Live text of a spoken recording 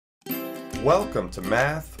Welcome to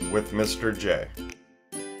Math with Mr. J.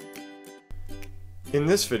 In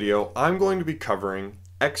this video, I'm going to be covering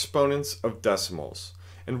exponents of decimals,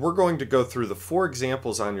 and we're going to go through the 4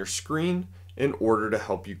 examples on your screen in order to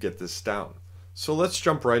help you get this down. So let's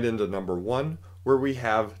jump right into number 1, where we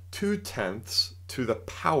have 2/10 to the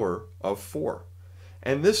power of 4.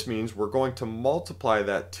 And this means we're going to multiply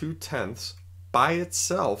that 2/10 by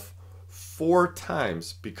itself 4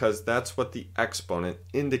 times, because that's what the exponent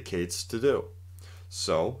indicates to do.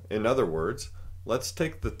 So, in other words, let's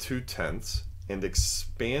take the 2/10 and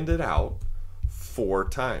expand it out 4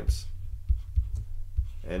 times.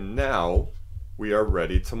 And now we are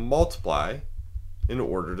ready to multiply in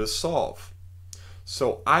order to solve.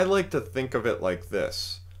 So I like to think of it like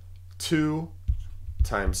this: 2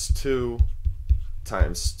 times 2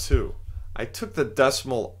 times 2. I took the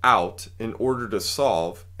decimal out in order to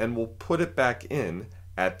solve, and we'll put it back in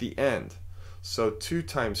at the end. So 2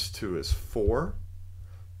 times 2 is 4,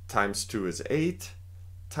 times 2 is 8,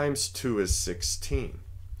 times 2 is 16.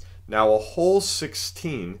 Now a whole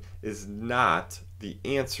 16 is not the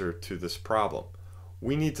answer to this problem.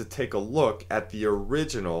 We need to take a look at the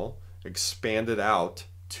original expanded out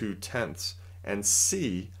 2/10 and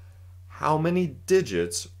see how many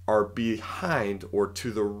digits are behind or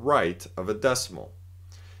to the right of a decimal.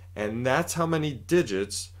 And that's how many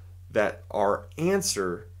digits that our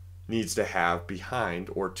answer needs to have behind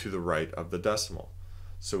or to the right of the decimal.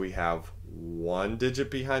 So we have 1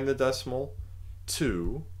 digit behind the decimal,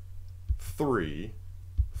 2, 3,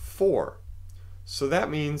 4. So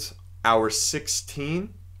that means our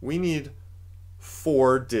 16, we need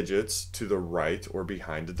 4 digits to the right or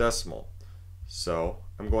behind the decimal. So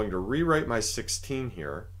I'm going to rewrite my 16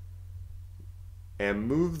 here and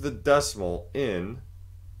move the decimal in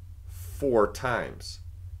 4 times.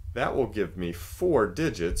 That will give me 4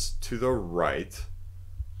 digits to the right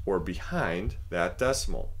or behind that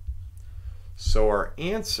decimal. So our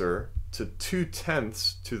answer to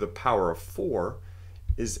 2/10 to the power of 4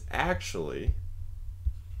 is actually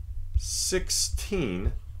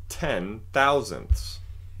 16 10,000ths.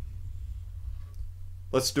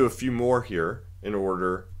 Let's do a few more here in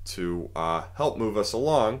order to help move us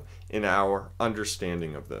along in our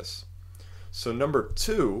understanding of this. So number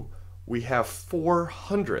 2, we have 4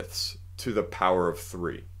 hundredths to the power of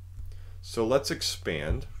 3. So let's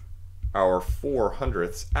expand our 4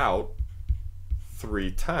 hundredths out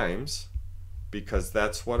 3 times, because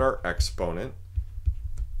that's what our exponent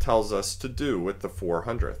tells us to do with the 4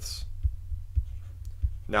 hundredths.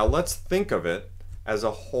 Now let's think of it as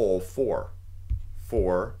a whole 4.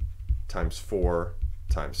 4 times 4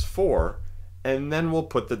 times 4, and then we'll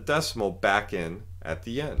put the decimal back in at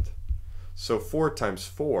the end. So 4 times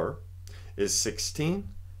 4 is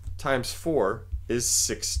 16, times 4 is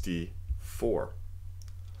 64.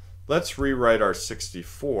 Let's rewrite our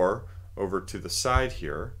 64 over to the side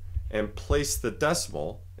here and place the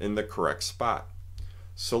decimal in the correct spot.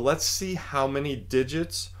 So let's see how many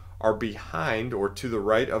digits are behind or to the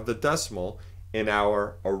right of the decimal in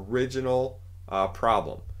our original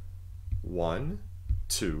problem. 1,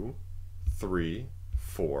 2, 3,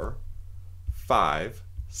 4, 5,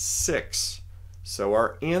 6. So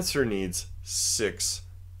our answer needs 6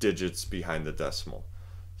 digits behind the decimal.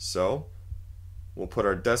 So we'll put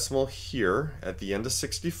our decimal here at the end of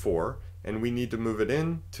 64, and we need to move it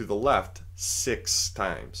in to the left 6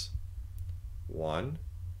 times. 1,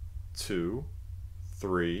 2,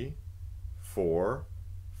 3, 4,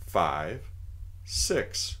 5,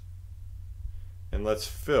 6. And let's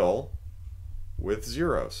fill with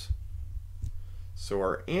zeros. So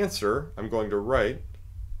our answer, I'm going to write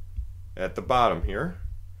at the bottom here,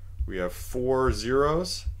 we have 4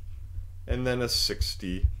 zeros and then a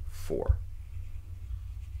 64.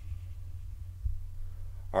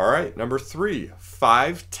 All right, number 3,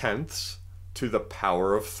 5/10 to the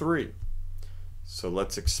power of 3. So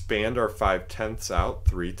let's expand our 5/10 out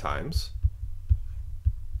 3 times.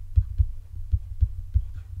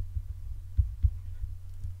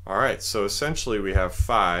 All right, so essentially we have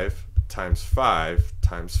 5 times 5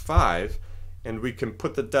 times 5, and we can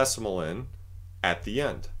put the decimal in at the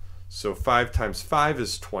end. So 5 times 5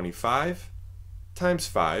 is 25, times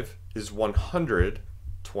 5 is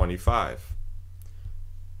 125.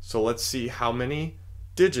 So let's see how many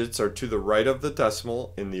digits are to the right of the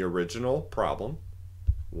decimal in the original problem.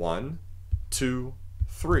 1, 2,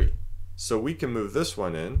 3. So we can move this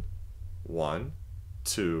one in 1,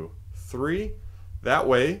 2, 3. That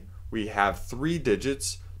way we have 3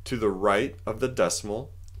 digits to the right of the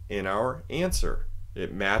decimal in our answer.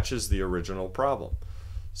 It matches the original problem.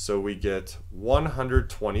 So we get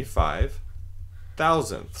 125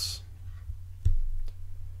 thousandths.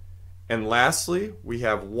 And lastly, we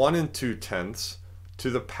have 1 2/10 to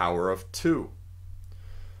the power of 2.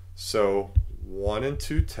 So 1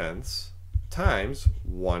 2/10 times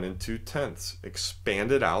 1 2/10,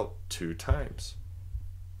 expanded out 2 times.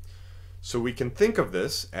 So we can think of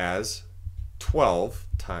this as 12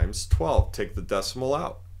 times 12. Take the decimal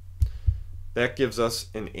out. That gives us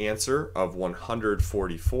an answer of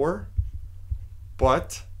 144,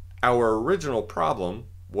 but our original problem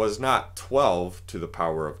was not 12 to the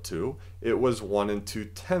power of 2, it was 1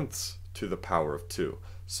 2/10 to the power of 2.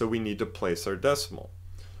 So we need to place our decimal.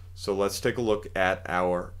 So let's take a look at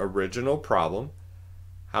our original problem.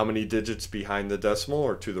 How many digits behind the decimal,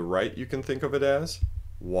 or to the right you can think of it as?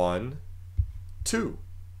 1, 2.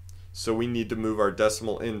 So we need to move our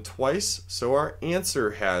decimal in twice, so our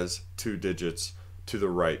answer has 2 digits to the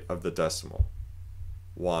right of the decimal.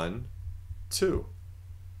 1, 2.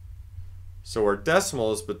 So our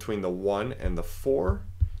decimal is between the 1 and the 4,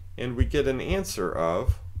 and we get an answer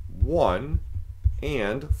of 1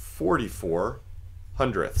 and 44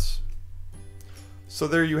 hundredths. So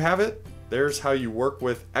there you have it. There's how you work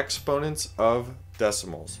with exponents of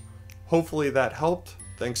decimals. Hopefully that helped.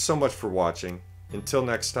 Thanks so much for watching. Until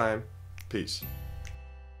next time, peace.